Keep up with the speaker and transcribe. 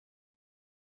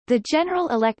The General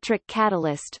Electric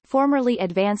Catalyst, formerly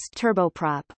Advanced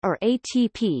Turboprop, or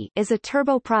ATP, is a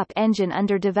turboprop engine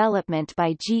under development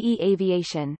by GE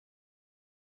Aviation.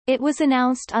 It was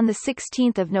announced on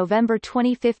 16 November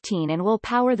 2015 and will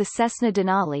power the Cessna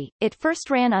Denali. It first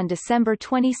ran on December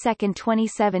 22,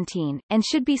 2017, and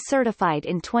should be certified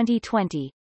in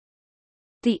 2020.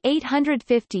 The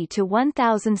 850 to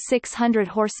 1,600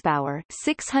 horsepower,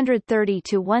 630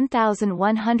 to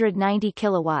 1,190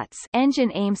 kilowatts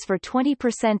engine aims for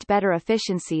 20% better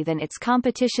efficiency than its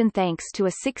competition thanks to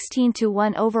a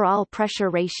 16:1 overall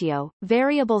pressure ratio,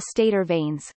 variable stator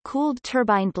vanes, cooled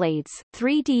turbine blades,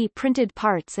 3D printed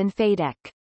parts and FADEC.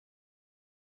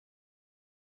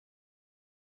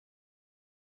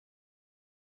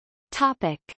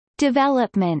 Topic: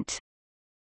 Development.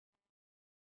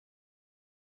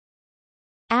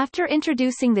 After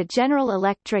introducing the General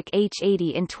Electric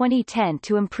H80 in 2010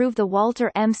 to improve the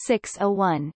Walter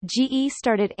M601, GE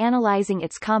started analyzing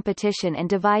its competition and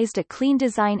devised a clean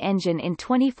design engine in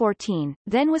 2014,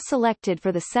 then was selected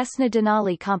for the Cessna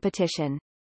Denali competition.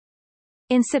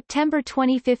 In September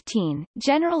 2015,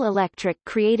 General Electric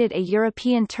created a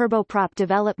European turboprop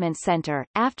development center,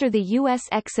 after the U.S.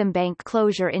 Exim Bank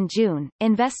closure in June,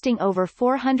 investing over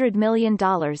 $400 million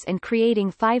and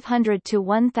creating 500 to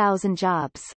 1,000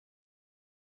 jobs.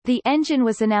 The engine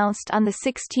was announced on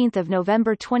 16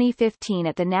 November 2015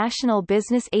 at the National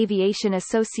Business Aviation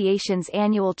Association's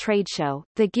annual trade show.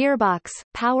 The gearbox,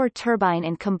 power turbine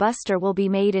and combustor will be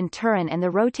made in Turin and the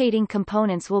rotating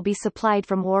components will be supplied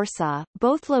from Warsaw,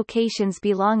 both locations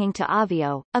belonging to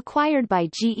Avio, acquired by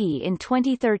GE in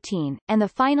 2013, and the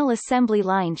final assembly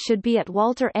line should be at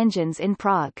Walter Engines in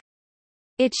Prague.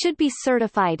 It should be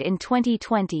certified in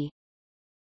 2020.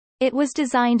 It was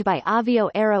designed by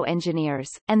Avio Aero Engineers,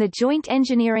 and the Joint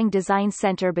Engineering Design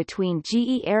Center between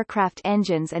GE Aircraft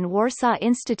Engines and Warsaw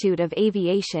Institute of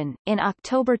Aviation. In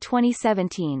October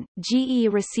 2017,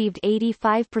 GE received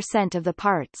 85% of the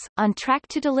parts, on track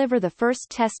to deliver the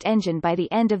first test engine by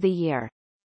the end of the year.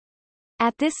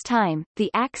 At this time,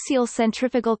 the axial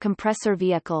centrifugal compressor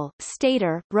vehicle,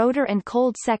 stator, rotor and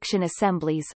cold section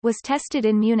assemblies, was tested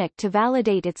in Munich to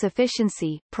validate its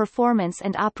efficiency, performance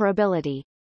and operability.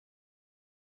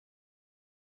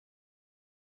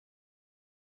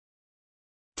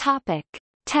 Topic: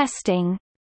 Testing.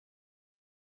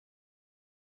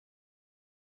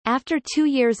 After 2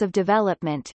 years of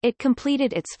development, it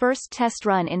completed its first test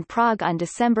run in Prague on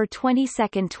December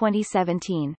 22,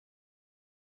 2017.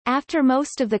 After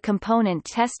most of the component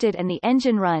tested and the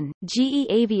engine run, GE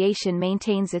Aviation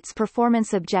maintains its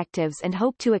performance objectives and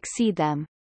hope to exceed them.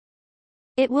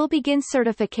 It will begin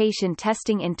certification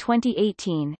testing in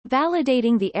 2018,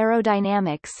 validating the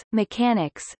aerodynamics,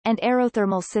 mechanics, and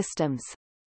aerothermal systems.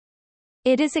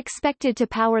 It is expected to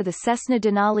power the Cessna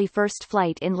Denali first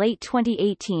flight in late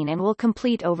 2018 and will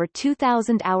complete over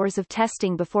 2,000 hours of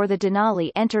testing before the Denali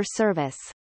enter service.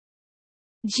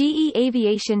 GE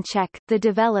Aviation Czech, the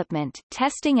development,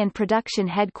 testing and production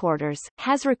headquarters,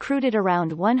 has recruited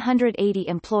around 180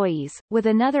 employees, with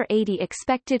another 80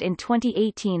 expected in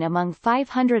 2018 among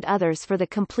 500 others for the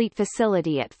complete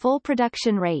facility at full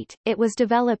production rate. It was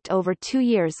developed over 2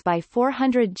 years by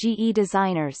 400 GE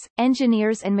designers,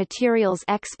 engineers and materials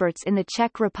experts in the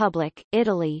Czech Republic,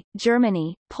 Italy,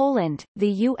 Germany, Poland,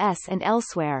 the US and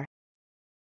elsewhere.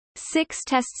 6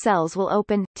 test cells will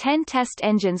open, 10 test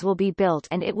engines will be built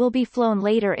and it will be flown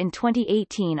later in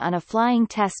 2018 on a flying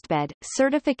testbed.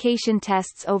 Certification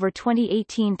tests over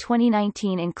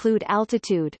 2018-2019 include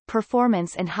altitude,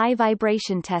 performance and high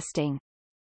vibration testing.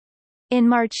 In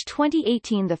March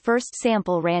 2018 the first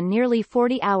sample ran nearly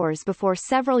 40 hours before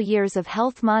several years of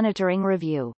health monitoring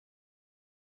review.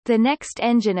 The next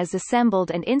engine is assembled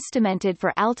and instrumented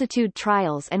for altitude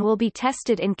trials and will be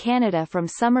tested in Canada from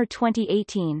summer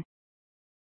 2018.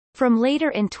 From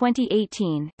later in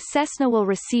 2018, Cessna will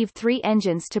receive 3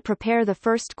 engines to prepare the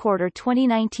first quarter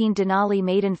 2019 Denali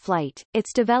maiden flight.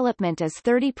 Its development is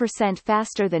 30%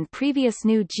 faster than previous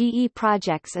new GE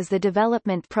projects as the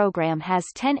development program has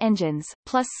 10 engines,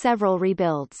 plus several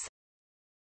rebuilds.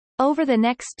 Over the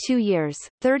next 2 years,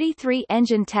 33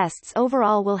 engine tests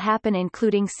overall will happen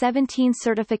including 17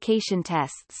 certification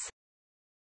tests.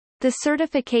 The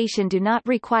certification do not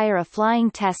require a flying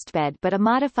testbed but a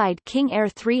modified King Air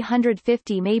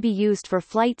 350 may be used for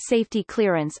flight safety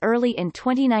clearance early in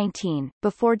 2019,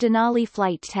 before Denali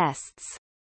flight tests.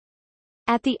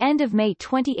 At the end of May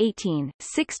 2018,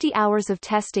 60 hours of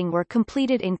testing were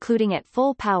completed including at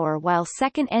full power while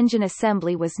second engine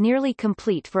assembly was nearly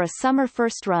complete for a summer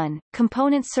first run.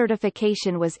 Component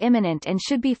certification was imminent and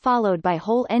should be followed by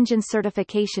whole engine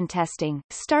certification testing,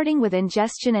 starting with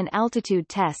ingestion and altitude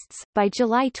tests. By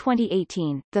July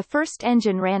 2018, the first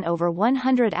engine ran over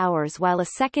 100 hours while a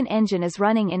second engine is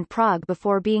running in Prague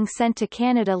before being sent to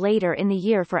Canada later in the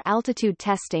year for altitude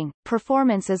testing.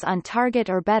 Performance is on target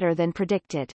or better than predicted.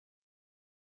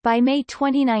 By May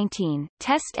 2019,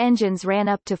 test engines ran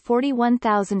up to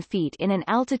 41,000 feet in an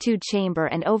altitude chamber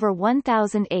and over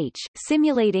 1,000 h,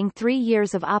 simulating 3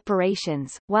 years of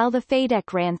operations, while the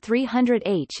FADEC ran 300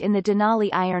 h in the Denali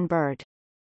Iron Bird.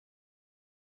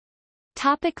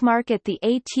 Topic market. The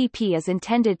ATP is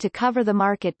intended to cover the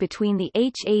market between the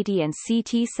H80 and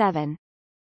CT7.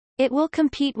 It will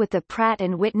compete with the Pratt &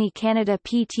 Whitney Canada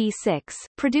PT6,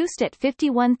 produced at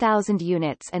 51,000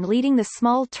 units and leading the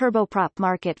small turboprop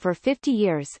market for 50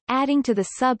 years, adding to the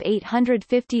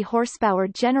sub-850 horsepower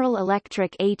General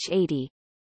Electric H80.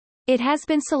 It has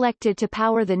been selected to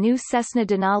power the new Cessna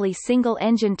Denali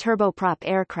single-engine turboprop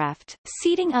aircraft,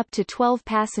 seating up to 12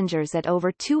 passengers at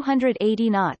over 280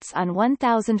 knots on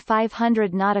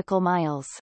 1,500 nautical miles.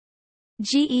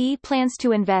 GE plans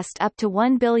to invest up to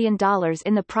 $1 billion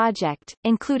in the project,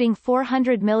 including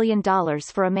 $400 million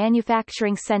for a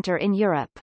manufacturing center in Europe.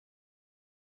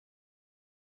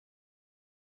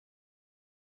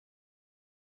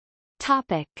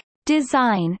 Topic.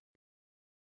 Design.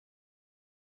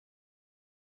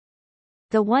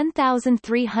 The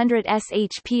 1300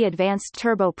 shp Advanced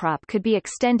Turboprop could be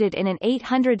extended in an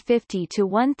 850 to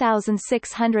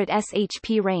 1600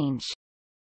 shp range.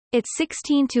 Its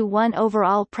 16:1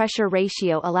 overall pressure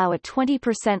ratio allow a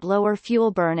 20% lower fuel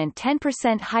burn and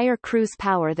 10% higher cruise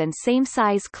power than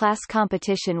same-size class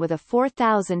competition with a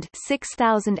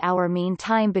 4,000-6,000 hour mean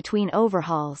time between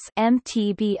overhauls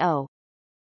 (MTBO).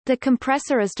 The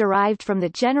compressor is derived from the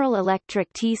General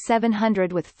Electric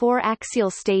T700 with 4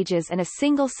 axial stages and a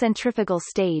single centrifugal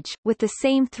stage, with the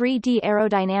same 3D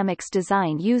aerodynamics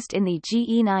design used in the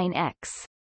GE9X.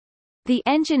 The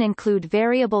engine include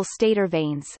variable stator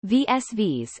vanes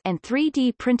 (VSVs) and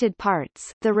 3D printed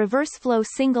parts. The reverse flow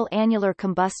single annular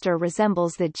combustor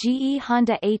resembles the GE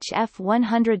Honda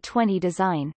HF120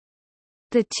 design.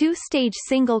 The two-stage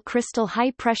single crystal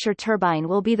high-pressure turbine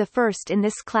will be the first in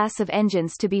this class of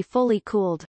engines to be fully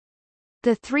cooled.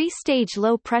 The three-stage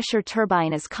low-pressure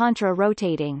turbine is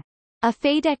contra-rotating. A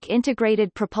FADEC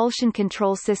integrated propulsion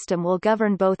control system will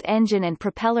govern both engine and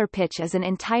propeller pitch as an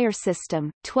entire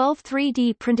system. 12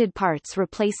 3D printed parts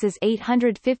replaces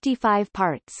 855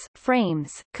 parts,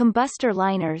 frames, combustor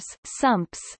liners,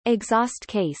 sumps, exhaust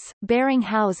case, bearing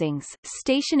housings,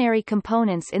 stationary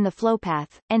components in the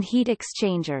flowpath, and heat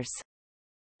exchangers.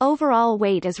 Overall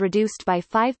weight is reduced by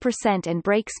 5% and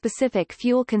brake-specific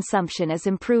fuel consumption is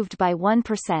improved by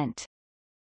 1%.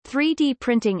 3D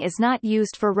printing is not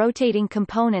used for rotating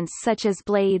components such as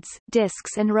blades,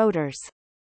 discs and rotors.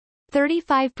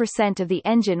 35% of the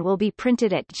engine will be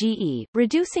printed at GE,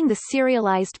 reducing the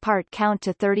serialized part count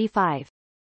to 35.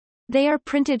 They are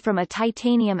printed from a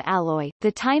titanium alloy.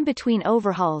 The time between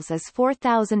overhauls is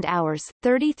 4,000 hours,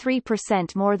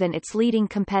 33% more than its leading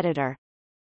competitor.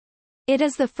 It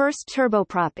is the first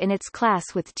turboprop in its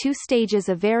class with 2 stages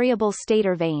of variable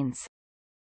stator vanes.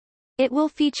 It will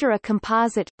feature a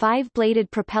composite,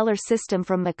 5-bladed propeller system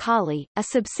from Macaulay, a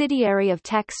subsidiary of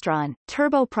Textron.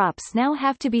 Turboprops now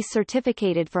have to be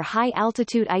certificated for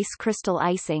high-altitude ice crystal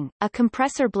icing. A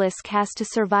compressor blisk has to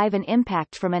survive an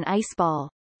impact from an ice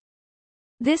ball.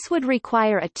 This would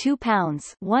require a 2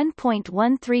 pounds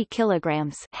 (1.13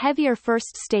 kilograms) heavier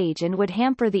first stage and would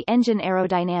hamper the engine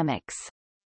aerodynamics.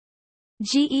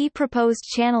 GE proposed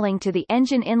channeling to the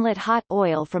engine inlet hot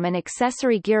oil from an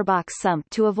accessory gearbox sump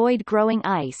to avoid growing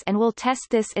ice and will test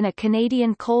this in a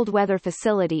Canadian cold weather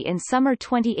facility in summer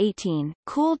 2018.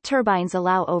 Cooled turbines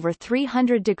allow over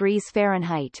 300 degrees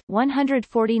Fahrenheit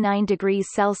 (149 degrees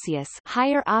Celsius)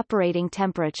 higher operating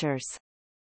temperatures.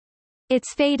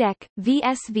 Its FADEC,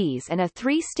 VSVs and a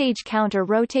 3-stage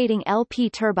counter-rotating LP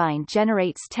turbine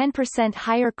generates 10%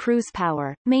 higher cruise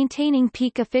power, maintaining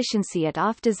peak efficiency at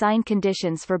off-design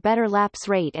conditions for better lapse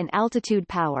rate and altitude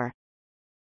power.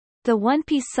 The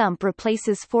one-piece sump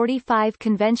replaces 45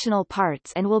 conventional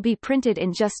parts and will be printed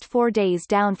in just 4 days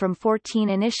down from 14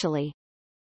 initially.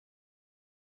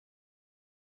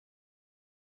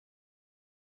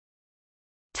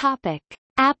 Topic.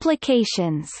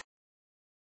 Applications.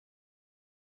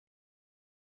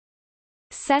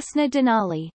 Cessna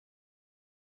Denali.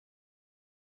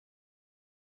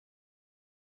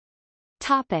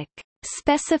 Topic.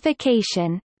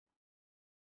 Specification.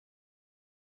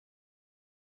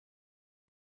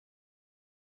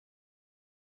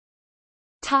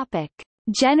 Topic: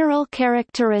 General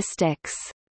characteristics.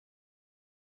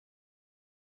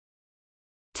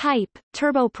 Type: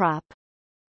 turboprop.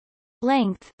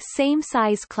 Length: same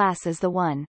size class as the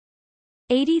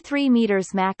 1.83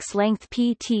 meters max length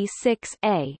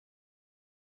PT6A.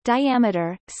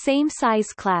 Diameter: same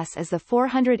size class as the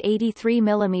 483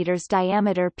 mm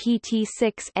diameter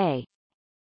PT6A.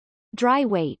 Dry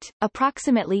weight: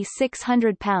 approximately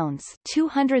 600 pounds,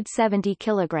 270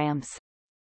 kilograms.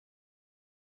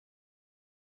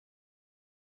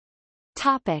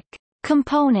 Topic: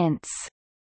 Components.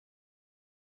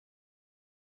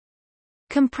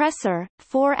 Compressor,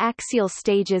 4 axial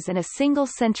stages and a single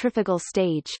centrifugal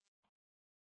stage.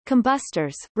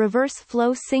 Combustors, reverse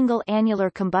flow single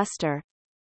annular combustor.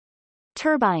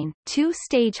 Turbine,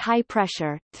 2-stage high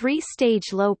pressure,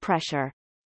 3-stage low pressure.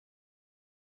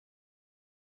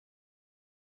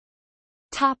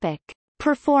 Topic: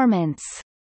 Performance.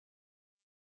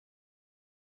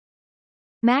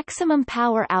 Maximum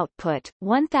power output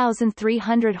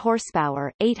 1300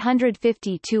 horsepower,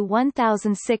 850 to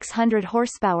 1600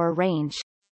 horsepower range.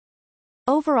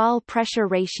 Overall pressure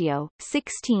ratio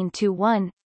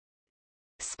 16:1.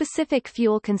 Specific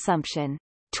fuel consumption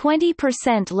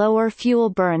 20% lower fuel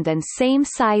burn than same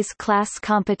size class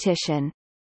competition.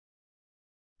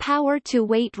 Power to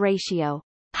weight ratio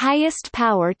highest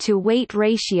power to weight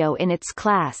ratio in its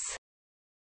class.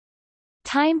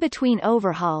 Time between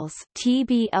overhauls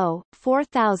TBO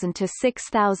 4,000 to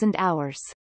 6,000 hours.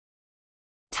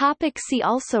 Topic: see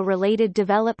also related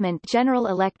development. General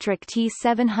Electric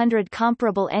T700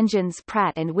 comparable engines.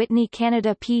 Pratt & Whitney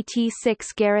Canada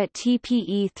PT6 Garrett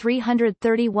TPE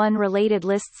 331 related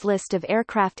lists. List of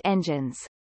aircraft engines.